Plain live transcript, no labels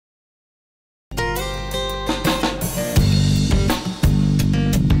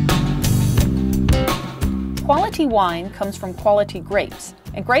Quality wine comes from quality grapes,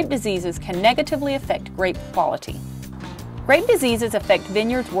 and grape diseases can negatively affect grape quality. Grape diseases affect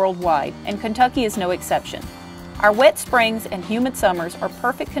vineyards worldwide, and Kentucky is no exception. Our wet springs and humid summers are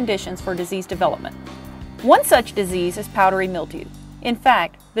perfect conditions for disease development. One such disease is powdery mildew. In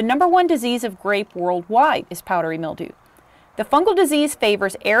fact, the #1 disease of grape worldwide is powdery mildew. The fungal disease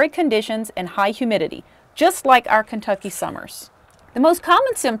favors arid conditions and high humidity, just like our Kentucky summers. The most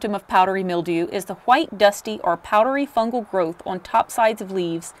common symptom of powdery mildew is the white, dusty, or powdery fungal growth on top sides of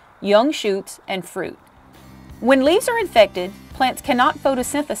leaves, young shoots, and fruit. When leaves are infected, plants cannot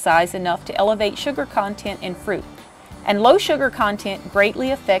photosynthesize enough to elevate sugar content in fruit, and low sugar content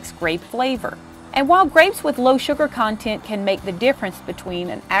greatly affects grape flavor. And while grapes with low sugar content can make the difference between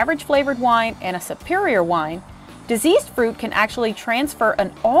an average flavored wine and a superior wine, diseased fruit can actually transfer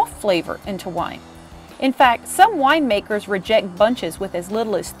an off flavor into wine. In fact, some winemakers reject bunches with as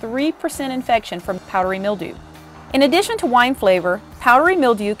little as 3% infection from powdery mildew. In addition to wine flavor, powdery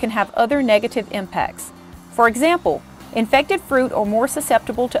mildew can have other negative impacts. For example, infected fruit are more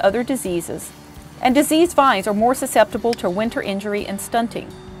susceptible to other diseases, and diseased vines are more susceptible to winter injury and stunting.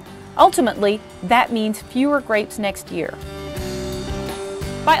 Ultimately, that means fewer grapes next year.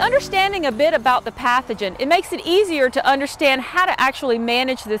 By understanding a bit about the pathogen, it makes it easier to understand how to actually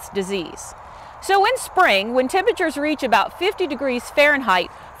manage this disease. So in spring, when temperatures reach about 50 degrees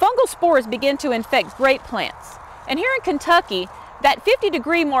Fahrenheit, fungal spores begin to infect grape plants. And here in Kentucky, that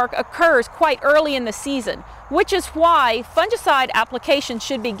 50-degree mark occurs quite early in the season, which is why fungicide application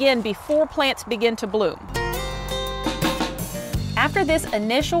should begin before plants begin to bloom. After this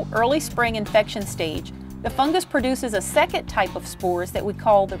initial early spring infection stage, the fungus produces a second type of spores that we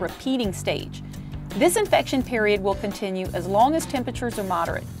call the repeating stage. This infection period will continue as long as temperatures are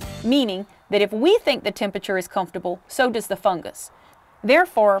moderate, meaning that if we think the temperature is comfortable, so does the fungus.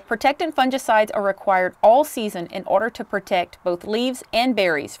 Therefore, protectant fungicides are required all season in order to protect both leaves and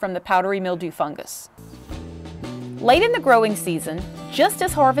berries from the powdery mildew fungus. Late in the growing season, just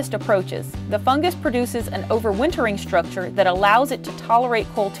as harvest approaches, the fungus produces an overwintering structure that allows it to tolerate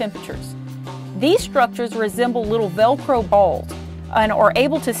cold temperatures. These structures resemble little Velcro balls and are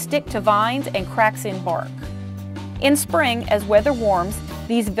able to stick to vines and cracks in bark. In spring, as weather warms,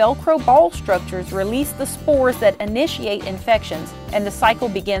 these Velcro ball structures release the spores that initiate infections, and the cycle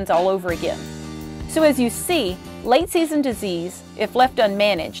begins all over again. So as you see, late-season disease, if left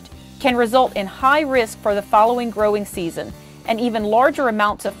unmanaged, can result in high risk for the following growing season and even larger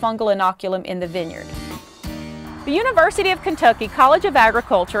amounts of fungal inoculum in the vineyard. The University of Kentucky College of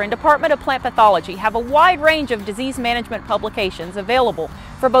Agriculture and Department of Plant Pathology have a wide range of disease management publications available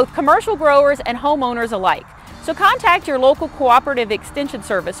for both commercial growers and homeowners alike. So contact your local cooperative extension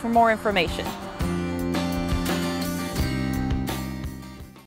service for more information.